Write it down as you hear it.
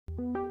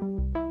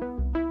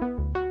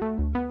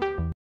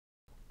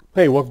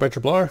Hey, welcome back to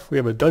Blar. We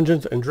have a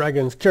Dungeons &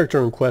 Dragons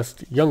Character and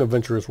Quest Young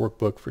Adventurers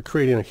workbook for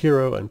creating a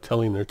hero and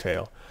telling their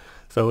tale.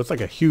 So it's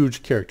like a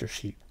huge character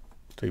sheet.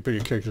 So you put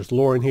your character's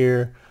lore in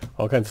here,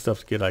 all kinds of stuff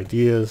to get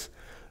ideas.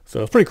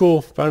 So it's pretty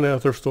cool. Found it at a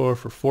thrift store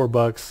for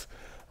 $4.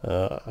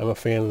 I'm a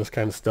fan of this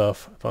kind of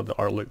stuff. I thought the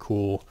art looked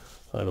cool.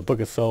 The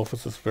book itself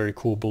is this very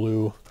cool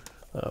blue.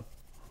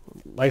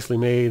 Nicely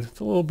made.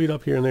 It's a little beat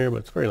up here and there, but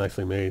it's very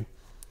nicely made.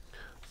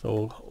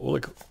 So we'll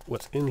look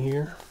what's in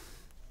here.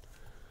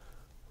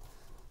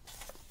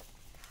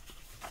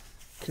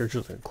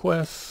 Characters and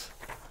quests.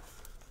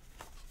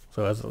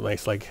 So that's a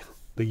nice, like,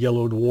 the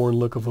yellowed, worn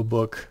look of a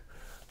book.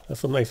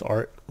 That's some nice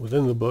art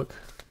within the book.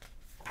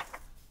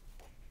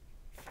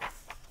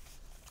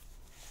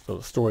 So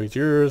the story's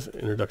yours,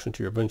 introduction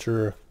to your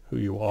adventure, who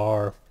you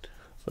are.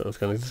 So it's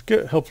gonna just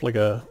help like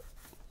a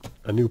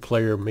new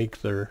player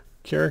make their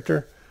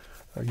character,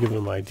 give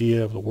them an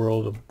idea of the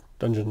world of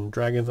Dungeons and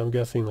Dragons, I'm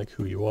guessing, like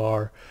who you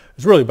are.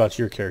 It's really about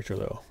your character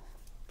though.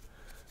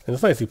 And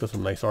it's nice you put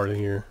some nice art in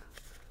here.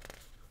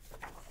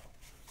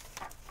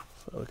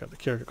 So we got the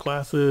character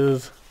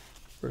classes.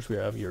 First we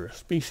have your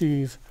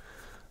species.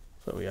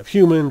 So we have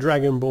human,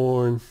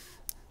 dragonborn.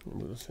 I'll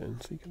move this in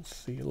so you can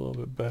see a little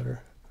bit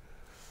better.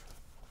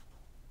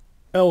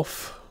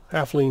 Elf,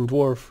 halfling,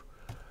 dwarf,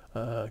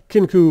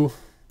 kinku,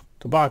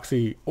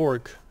 tabaxi,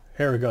 orc,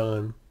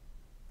 haragon,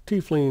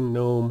 tiefling,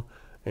 gnome,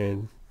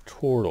 and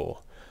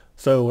turtle.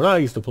 So when I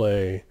used to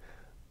play,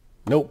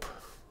 nope,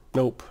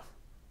 nope,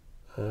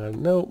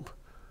 nope,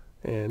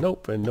 and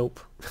nope, and nope,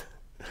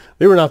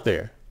 they were not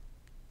there.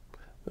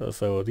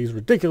 So these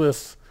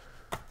ridiculous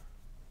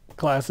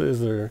classes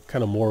that are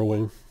kind of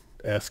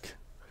Morrowind-esque,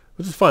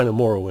 which is fine in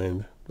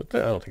Morrowind, but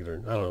I don't think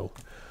they're, I don't know.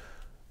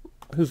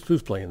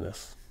 Who's playing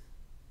this?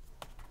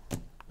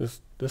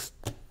 Just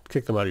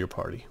kick them out of your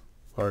party.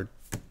 Or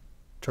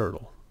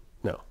turtle.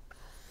 No.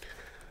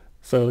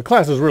 So the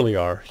classes really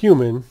are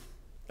human,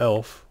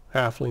 elf,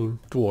 halfling,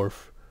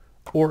 dwarf,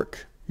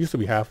 orc, used to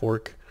be half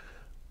orc,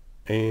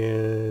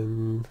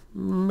 and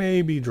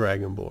maybe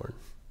dragonborn.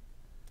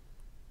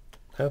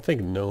 I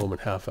think gnome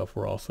and half elf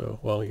were also,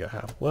 well, you got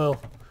half,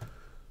 well,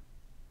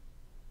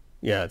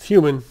 yeah, it's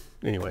human.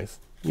 Anyways,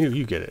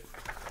 you get it.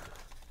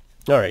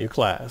 All right, your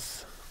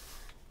class.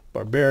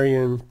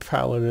 Barbarian,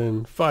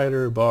 paladin,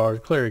 fighter,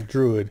 bard, cleric,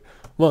 druid,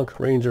 monk,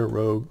 ranger,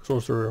 rogue,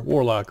 sorcerer,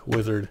 warlock,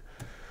 wizard.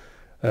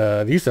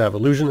 They used to have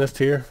illusionist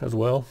here as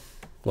well.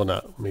 Well,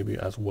 not maybe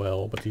as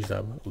well, but these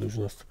have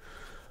illusionist.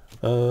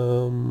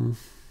 Oh,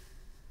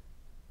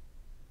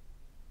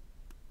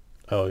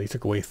 they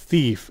took away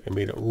thief and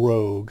made it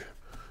rogue.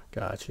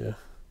 Gotcha.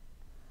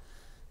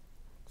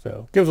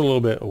 So gives a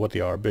little bit of what they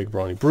are. Big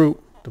brawny brute,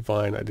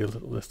 divine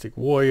idealistic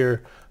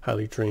warrior,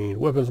 highly trained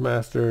weapons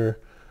master,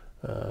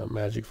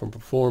 magic from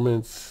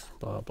performance,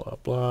 blah blah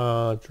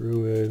blah,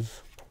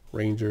 druids,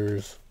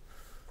 rangers.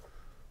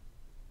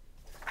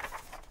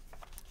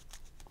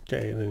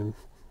 Okay, and then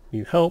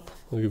need help.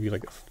 I'll give you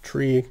like a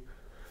tree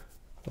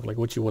of like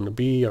what you want to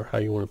be or how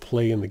you want to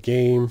play in the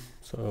game.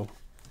 So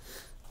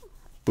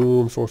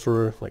boom,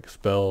 sorcerer, like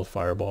spells,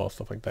 fireball,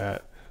 stuff like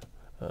that.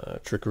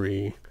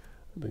 Trickery.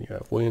 Then you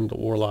have wind, the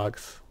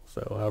warlocks.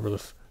 So however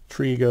this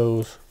tree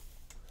goes.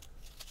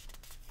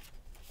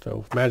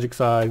 So magic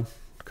side,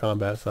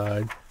 combat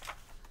side.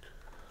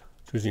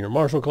 Choosing your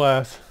martial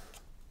class.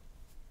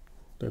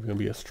 They're going to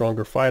be a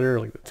stronger fighter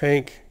like the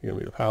tank. You're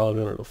going to be the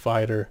paladin or the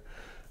fighter.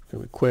 It's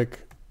going to be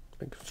quick,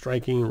 like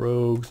striking,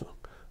 rogues.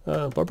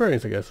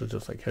 Barbarians, I guess, are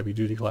just like heavy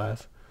duty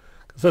class.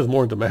 It says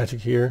more into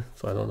magic here,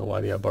 so I don't know why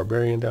they have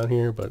barbarian down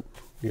here, but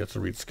you have to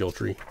read skill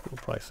tree. You'll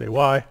probably say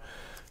why.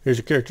 Here's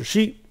your character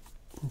sheet.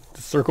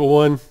 The circle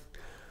one.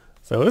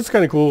 So it's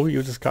kind of cool.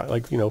 You just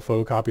like, you know,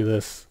 photocopy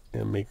this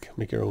and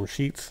make your own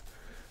sheets.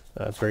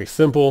 It's very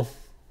simple.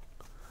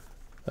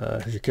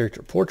 Here's your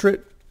character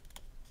portrait.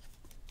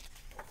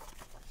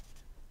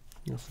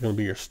 This is going to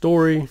be your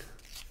story.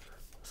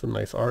 Some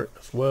nice art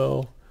as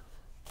well.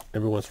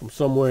 Everyone's from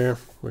somewhere,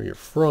 where you're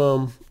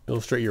from.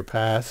 Illustrate your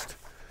past.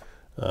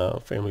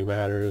 Family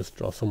matters.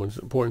 Draw someone who's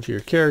important to your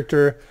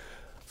character.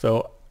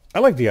 So I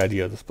like the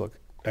idea of this book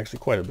actually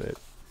quite a bit.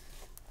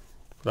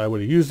 But I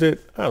would have used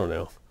it. I don't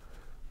know.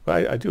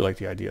 But I do like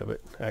the idea of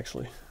it,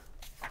 actually.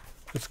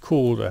 It's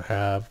cool to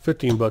have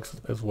 15 bucks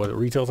is what it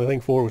retails, I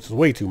think, for, which is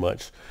way too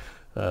much.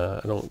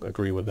 I don't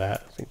agree with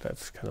that. I think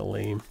that's kind of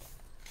lame.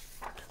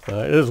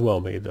 It is well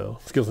made, though.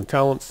 Skills and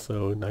talents.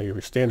 So now you have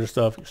your standard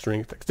stuff, your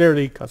strength,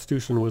 dexterity,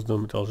 constitution,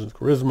 wisdom, intelligence,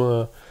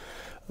 charisma.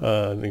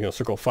 Then you're going to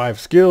circle 5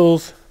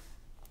 skills.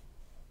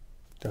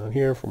 Down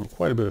here from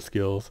quite a bit of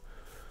skills.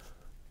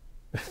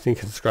 I think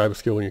you can describe a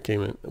skill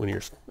when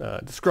you're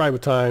describe a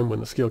time when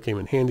the skill came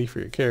in handy for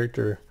your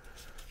character.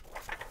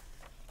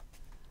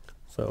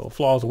 So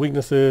flaws and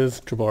weaknesses.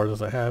 Travar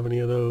doesn't have any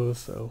of those,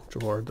 so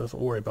Travar doesn't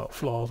worry about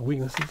flaws and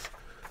weaknesses.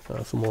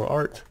 Some more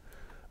art.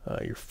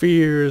 Your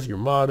fears, your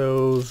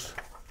mottos.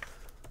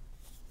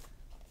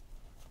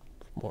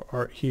 More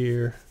art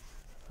here.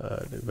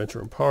 The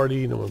adventure and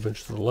party. No one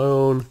ventures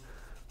alone.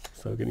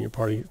 So getting your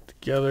party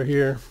together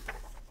here.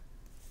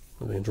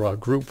 And then draw a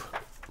group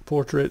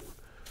portrait.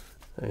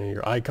 and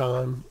your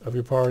icon of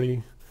your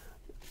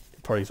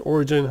party's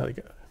origin, how they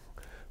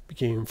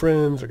became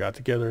friends or got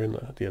together in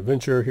the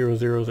adventure, heroes,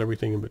 zeros,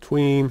 everything in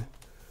between.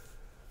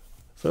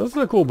 So this is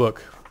a cool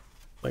book,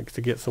 like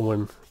to get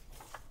someone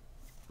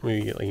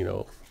maybe, you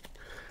know,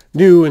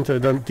 new into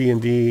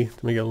D&D,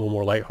 to make it a little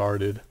more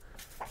lighthearted,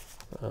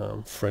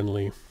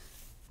 friendly.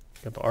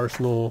 Got the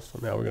arsenal, so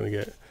now we're going to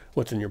get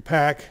what's in your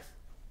pack.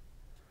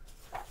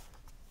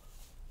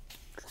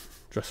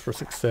 Dress for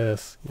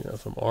success, you know,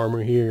 some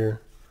armor here.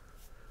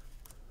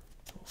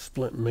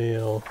 Splint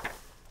mail.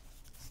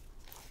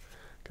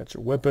 Got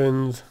your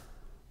weapons.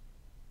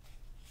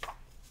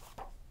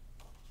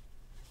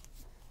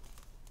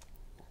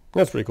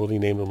 That's pretty cool. They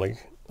named them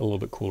like a little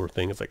bit cooler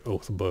thing. It's like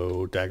Oath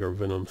Bow, Dagger of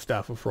Venom,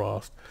 Staff of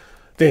Frost,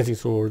 Dancing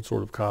Sword,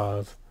 Sword of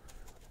Cause,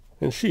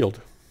 and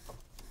Shield.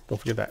 Don't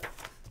forget that.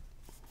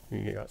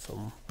 You got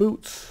some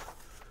boots,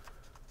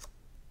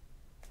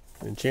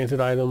 enchanted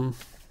item,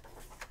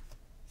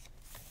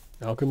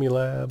 alchemy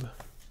lab,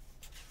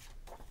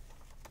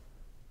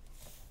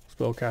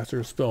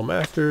 spellcasters,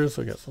 spellmasters.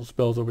 So I got some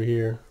spells over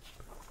here.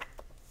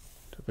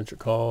 Adventure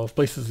calls,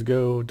 places to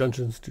go,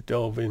 dungeons to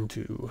delve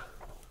into.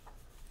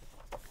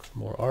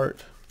 Some more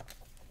art.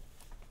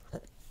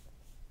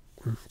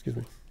 Excuse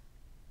me.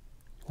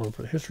 One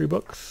for the history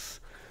books.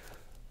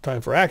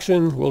 Time for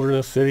action,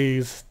 wilderness,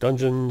 cities,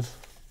 dungeons.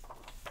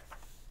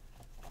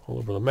 All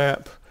over the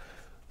map.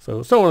 So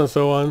on and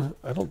so on.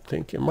 I don't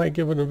think it might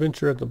give an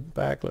adventure at the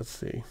back. Let's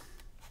see.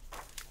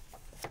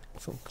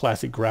 Some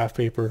classic graph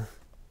paper.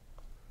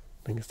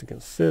 Things to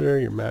consider.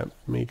 Your map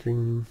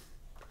making.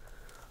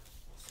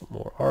 Some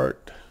more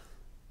art.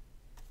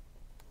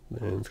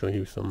 Then it's going to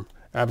give you some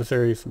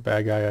adversaries, some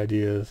bad guy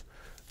ideas.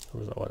 There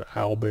was a lot of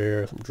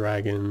owlbear, some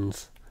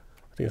dragons.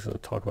 I think it's going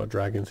to talk about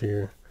dragons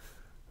here.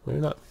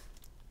 Maybe not.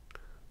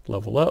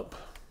 Level up.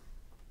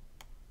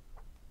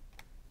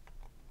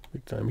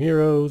 Big time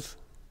heroes.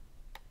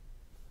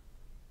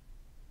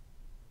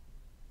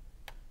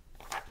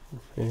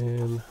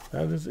 And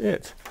that is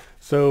it.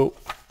 So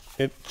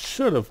it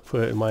should have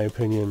put, in my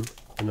opinion,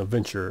 an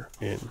adventure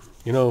in,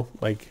 you know,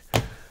 like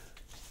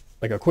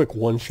a quick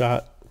one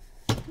shot.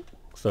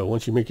 So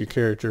once you make your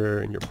character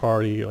and your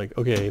party, like,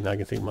 okay, now I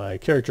can take my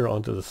character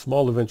onto the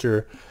small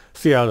adventure,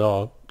 see how it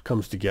all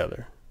comes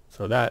together.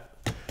 So that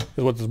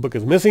is what this book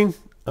is missing,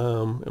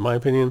 in my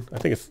opinion. I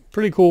think it's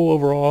pretty cool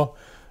overall.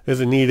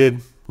 Is it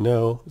needed?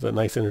 No. It's a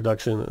nice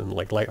introduction and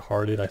like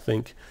lighthearted, I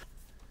think.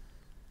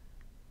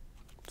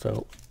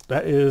 So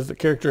that is the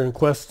Character and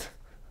Quest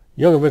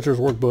Young Adventurers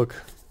Workbook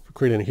for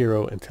creating a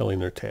hero and telling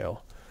their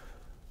tale.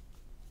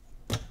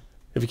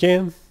 If you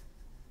can,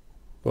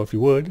 well, if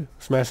you would,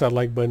 smash that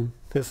like button,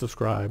 hit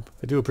subscribe.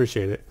 I do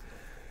appreciate it.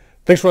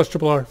 Thanks for watching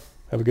Triple R.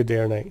 Have a good day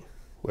or night,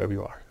 wherever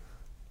you are.